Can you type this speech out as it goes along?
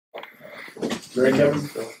Very Kevin?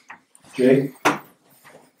 Jay?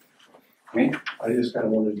 Me? I just kinda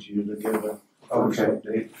wanted you to give a first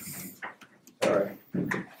update. Alright.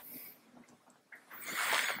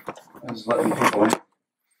 I was letting people in.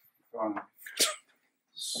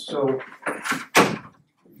 So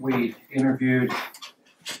we interviewed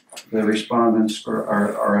the respondents for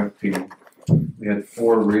our RFP. We had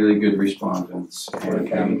 4 really good respondents. For the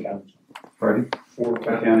county council. Pardon? For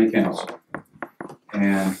County Council.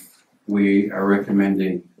 And we are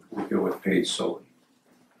recommending we go with Paige Sully.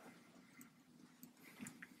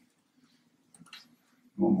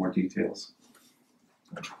 Want more details?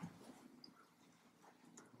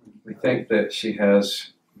 We think that she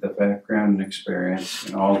has the background and experience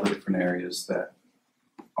in all the different areas that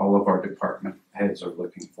all of our department heads are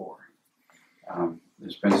looking for.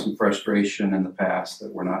 There's been some frustration in the past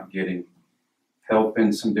that we're not getting help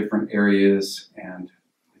in some different areas, and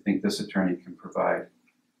I think this attorney can provide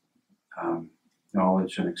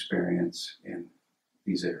knowledge and experience in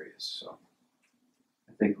these areas. So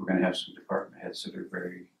I think we're going to have some department heads that are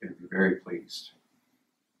going to be very pleased.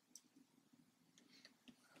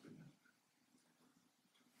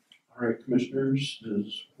 All right, commissioners,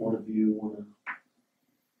 does one of you want to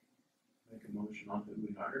make a motion on who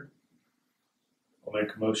we hire? I'll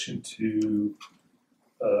make a motion to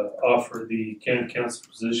offer the county council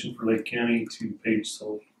position for Lake County to Paige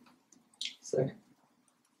Sully. Second.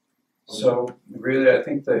 So really, I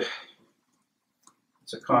think that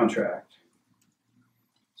it's a contract.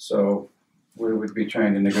 So we would be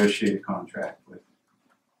trying to negotiate a contract with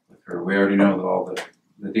her. We already know all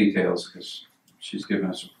the details because she's given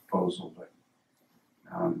us a proposal, but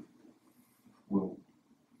we'll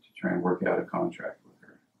try and work out a contract with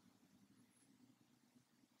her.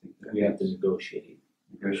 We have to negotiate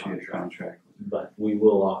a contract. but we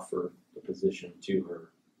will offer the position to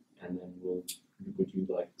her, and then would you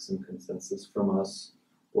like some consensus from us,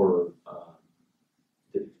 or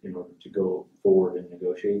in order to go forward and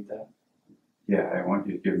negotiate that? Yeah, I want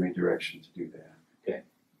you to give me direction to do that. Okay.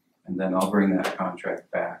 And then I'll bring that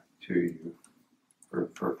contract back to you for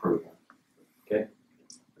approval. Okay.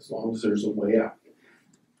 As long as there's a way out.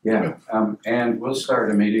 Yeah, and we'll start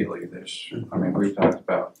immediately. We've talked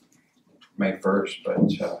about May 1st, but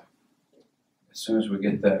as soon as we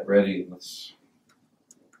get that ready,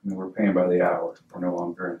 we're paying by the hour. We're no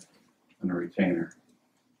longer in a retainer.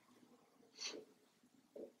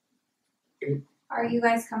 Are you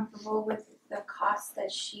guys comfortable with the cost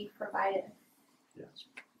that she provided? Yes.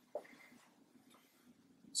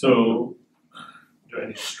 So, do I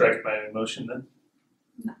need to strike my motion then?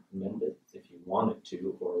 Amend it if you wanted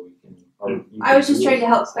to, or we can. Or you I was can just do trying it. to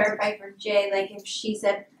help clarify for Jay, like if she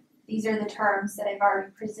said these are the terms that I've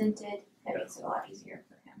already presented, that makes it a lot easier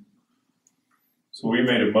for him. So we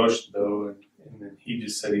made a motion though, and then he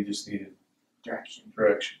just said he just needed Direction.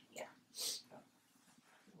 direction.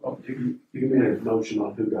 Well, you made a motion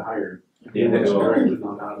on who to hire. Yeah, You want so- direction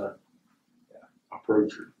on how to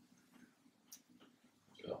approach her.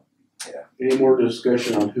 So. Yeah. Any more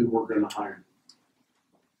discussion on who we're gonna hire?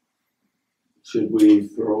 Should we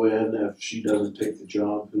throw in, if she doesn't take the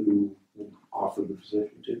job, who we'll offer the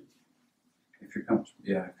position to? If you're comfortable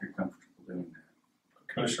doing that.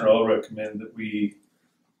 Commissioner, I'll recommend that we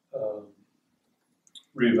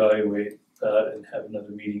reevaluate that and have another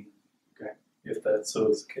meeting. Okay. If that so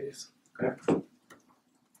is the case. Okay.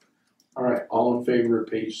 All right, all in favor of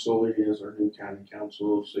Paige Sully as our new county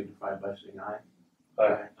council, signify by saying aye.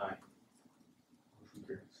 Aye. Aye. Motion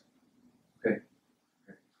carries. Okay.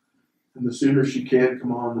 And the sooner she can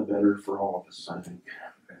come on, the better for all of us, I think.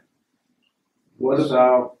 Okay. What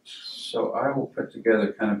about, So I will put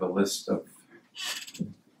together kind of a list of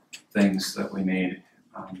things that we need.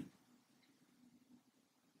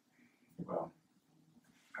 Well,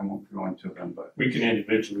 I won't go into them, but We can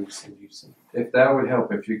individually send you some. if that would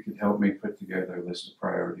help, if you could help me put together a list of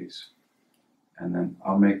priorities, and then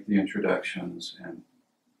I'll make the introductions and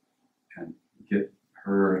get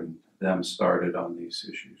her and them started on these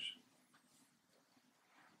issues.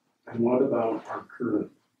 and what about our current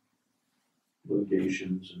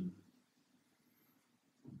litigations and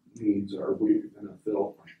needs? Are we gonna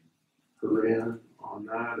fill her in on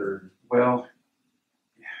that, or? Well,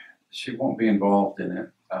 she won't be involved in it.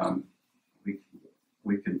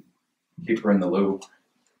 We can keep her in the loop.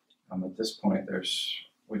 At this point,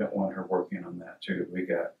 we don't want her working on that too.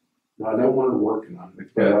 No, I don't want her working on it,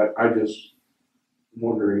 We've but I just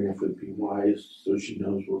wondering if it'd be wise so she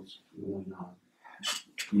knows what's going on.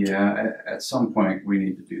 Yeah, at some point we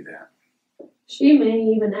need to do that. She may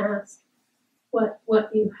even ask what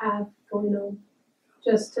you have going on,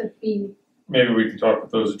 just to be. Maybe we can talk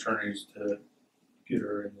with those attorneys to get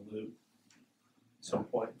her in the loop. some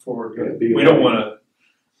point forward. Yeah, be We don't all- wanna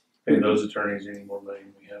pay those attorneys any more money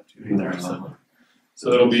than we have to either, so. No.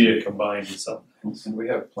 So it'll be a combined sum. And we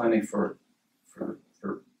have plenty for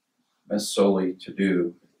Ms. Soley to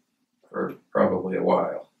do for probably a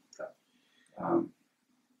while.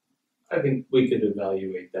 I think we could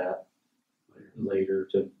evaluate that later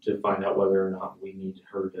to find out whether or not we need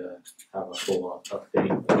her to have a full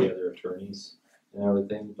update with the other attorneys and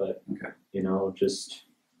everything, but Okay. you know, just,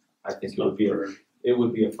 I think It's it would not be for- it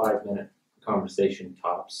would be a 5-minute conversation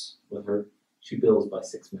tops with her. She bills by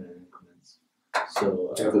 6-minute increments.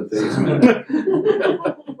 So Yeah, but they-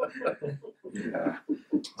 Yeah.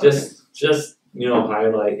 just you know,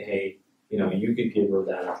 highlight, hey, you know, you could give her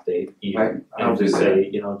that update even I'll and do just that. say,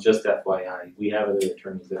 you know, just FYI, we have other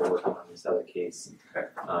attorneys that are working on this other case.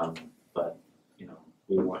 Okay. But you know,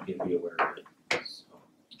 we want you to be aware of it. So,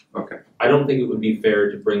 Okay. I don't think it would be fair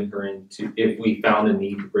to bring her into, if we found a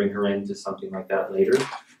need to bring her into something like that later,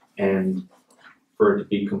 and for it to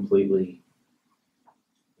be completely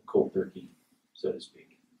cold turkey, so to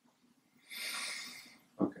speak,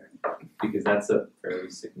 Okay. because that's a fairly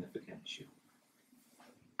significant issue.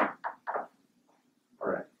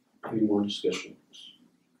 Any more discussions?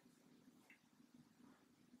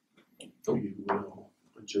 We will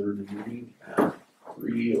adjourn the meeting at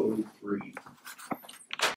 3:03.